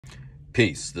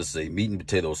Peace. This is a meat and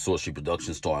potato sorcery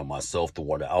production starring myself, the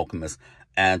Water Alchemist,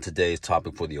 and today's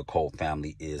topic for the occult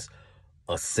family is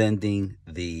ascending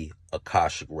the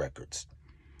Akashic Records.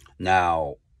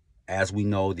 Now, as we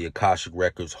know, the Akashic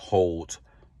Records hold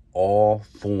all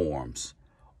forms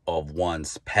of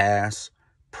one's past,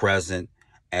 present,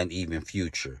 and even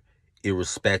future,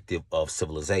 irrespective of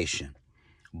civilization.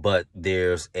 But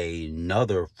there's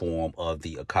another form of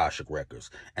the Akashic Records,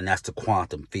 and that's the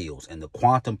quantum fields. And the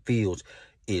quantum fields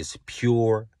is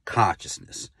pure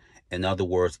consciousness. In other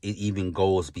words, it even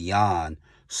goes beyond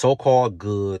so-called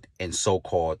good and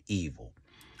so-called evil.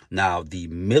 Now, the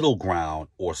middle ground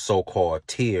or so-called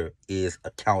tier is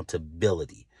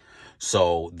accountability.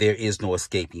 So there is no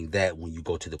escaping that when you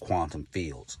go to the quantum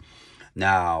fields.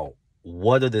 Now,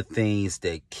 what are the things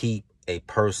that keep a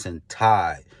person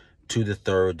tied to the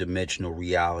third dimensional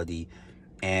reality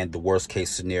and the worst case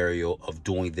scenario of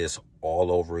doing this all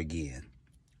over again?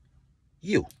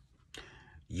 You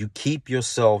keep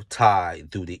yourself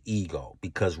tied through the ego,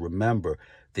 because remember,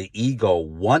 the ego,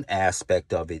 one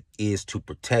aspect of it is to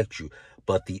protect you,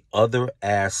 but the other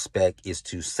aspect is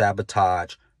to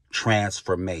sabotage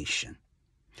transformation.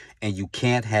 And you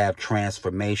can't have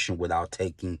transformation without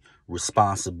taking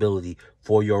responsibility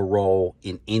for your role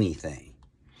in anything.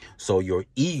 So your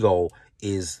ego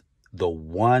is the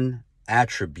one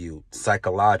attribute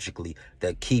psychologically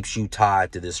that keeps you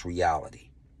tied to this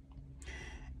reality.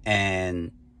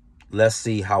 And let's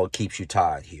see how it keeps you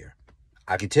tied here.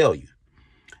 I can tell you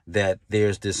that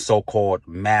there's this so-called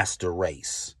master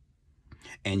race.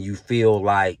 And you feel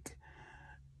like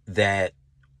that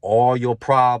all your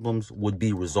problems would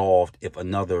be resolved if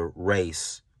another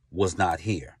race was not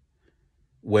here.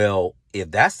 Well,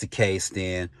 if that's the case,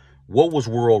 then what was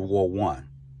World War I?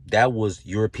 That was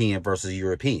European versus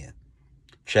European.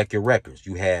 Check your records.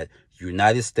 You had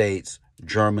United States,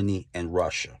 Germany, and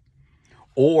Russia.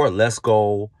 Or let's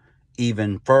go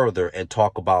even further and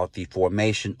talk about the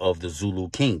formation of the Zulu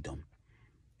kingdom.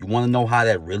 You want to know how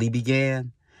that really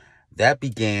began? That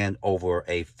began over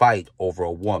a fight over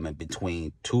a woman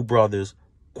between two brothers,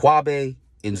 Kwabe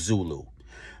and Zulu.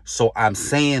 So I'm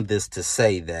saying this to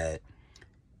say that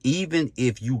even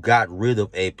if you got rid of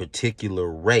a particular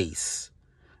race,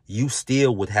 you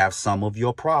still would have some of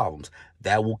your problems.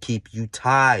 That will keep you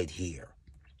tied here.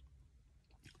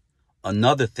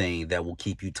 Another thing that will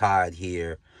keep you tied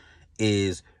here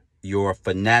is your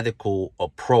fanatical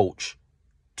approach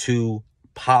to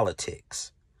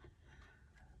politics.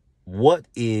 What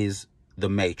is the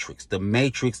matrix? The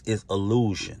matrix is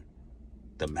illusion.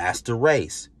 The master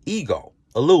race, ego,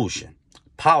 illusion.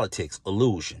 Politics,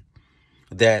 illusion.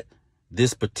 That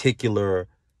this particular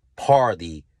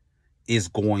party is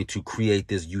going to create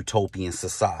this utopian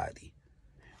society.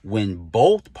 When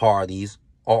both parties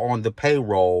are on the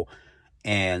payroll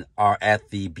and are at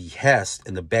the behest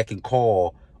and the beck and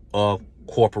call of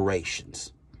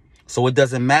corporations. So it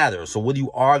doesn't matter. So what are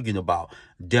you arguing about?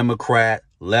 Democrat,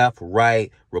 left, right,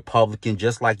 Republican,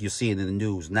 just like you're seeing in the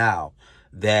news now,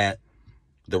 that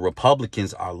the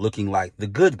Republicans are looking like the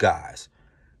good guys.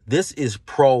 This is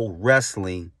pro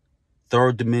wrestling,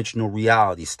 third dimensional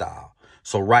reality style.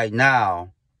 So right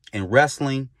now in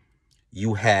wrestling,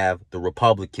 you have the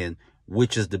Republican,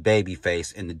 which is the baby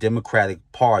face, and the Democratic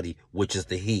Party, which is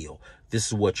the heel. This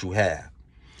is what you have.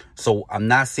 So I'm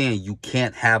not saying you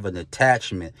can't have an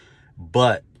attachment,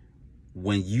 but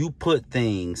when you put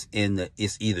things in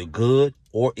it's either good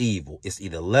or evil, it's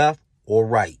either left or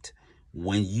right.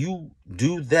 When you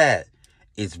do that,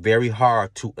 it's very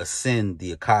hard to ascend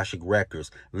the Akashic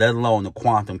Records, let alone the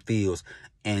quantum fields,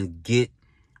 and get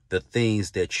the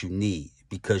things that you need,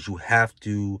 because you have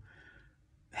to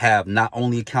have not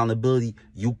only accountability,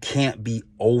 you can't be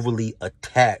overly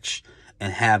attached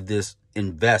and have this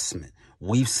investment.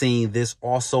 We've seen this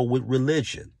also with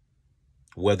religion,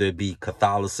 whether it be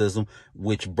Catholicism,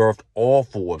 which birthed all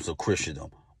forms of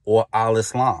Christendom, or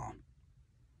Al-Islam.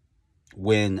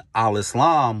 When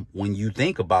Al-Islam, when you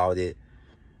think about it,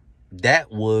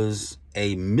 that was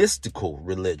a mystical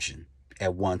religion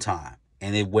at one time,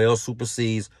 and it well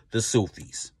supersedes the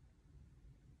Sufis.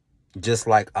 Just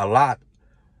like Allah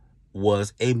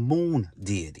was a moon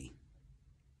deity.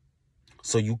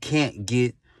 So you can't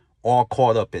get all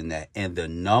caught up in that. And the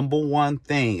number one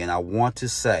thing, and I want to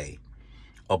say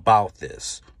about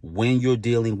this, when you're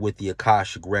dealing with the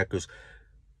Akashic Records,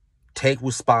 take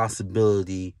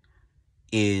responsibility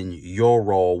in your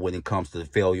role when it comes to the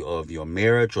failure of your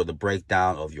marriage or the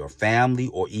breakdown of your family,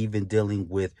 or even dealing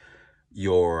with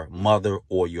your mother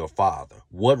or your father.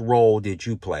 What role did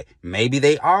you play? Maybe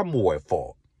they are more at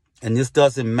fault. And this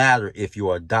doesn't matter if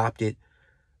you're adopted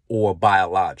or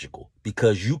biological.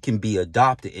 because you can be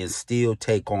adopted and still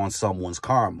take on someone's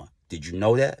karma. Did you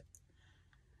know that?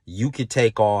 You could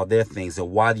take all their things.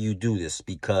 And why do you do this?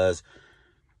 Because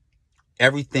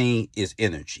everything is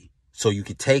energy. So you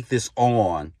can take this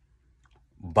on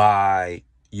by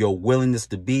your willingness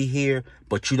to be here,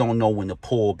 but you don't know when to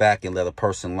pull back and let a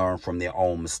person learn from their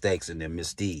own mistakes and their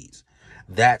misdeeds.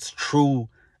 That's true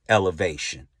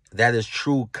elevation. That is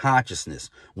true consciousness.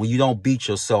 When you don't beat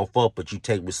yourself up, but you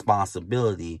take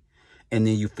responsibility and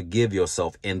then you forgive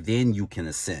yourself, and then you can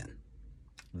ascend.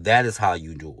 That is how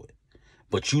you do it.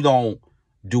 But you don't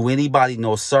do anybody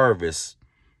no service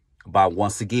by,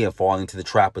 once again, falling into the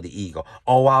trap of the ego.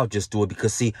 Oh, I'll just do it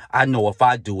because, see, I know if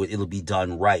I do it, it'll be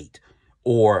done right.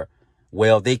 Or,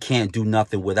 well, they can't do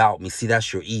nothing without me. See,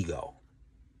 that's your ego.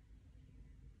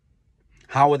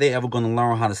 How are they ever going to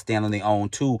learn how to stand on their own,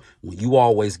 too, when you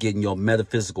always getting your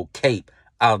metaphysical cape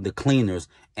out of the cleaners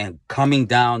and coming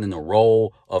down in the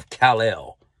role of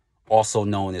Kal-El, also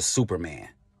known as Superman?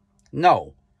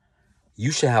 No.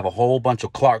 You should have a whole bunch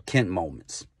of Clark Kent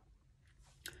moments.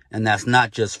 And that's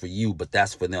not just for you, but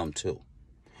that's for them too.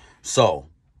 So,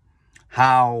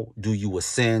 how do you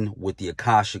ascend with the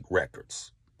Akashic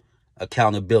records?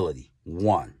 Accountability,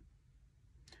 1.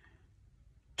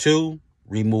 2,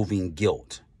 removing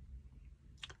guilt.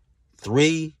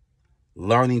 3,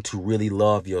 learning to really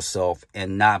love yourself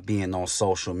and not being on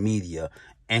social media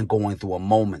and going through a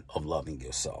moment of loving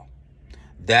yourself.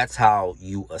 That's how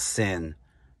you ascend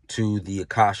to the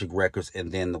Akashic records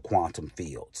and then the quantum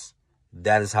fields.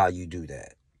 That is how you do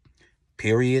that.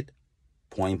 Period.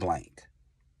 Point blank.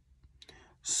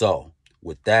 So,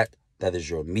 with that, that is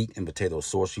your meat and potato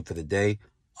sorcery for the day.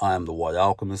 I am the Water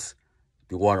Alchemist.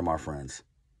 Be water, my friends.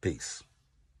 Peace.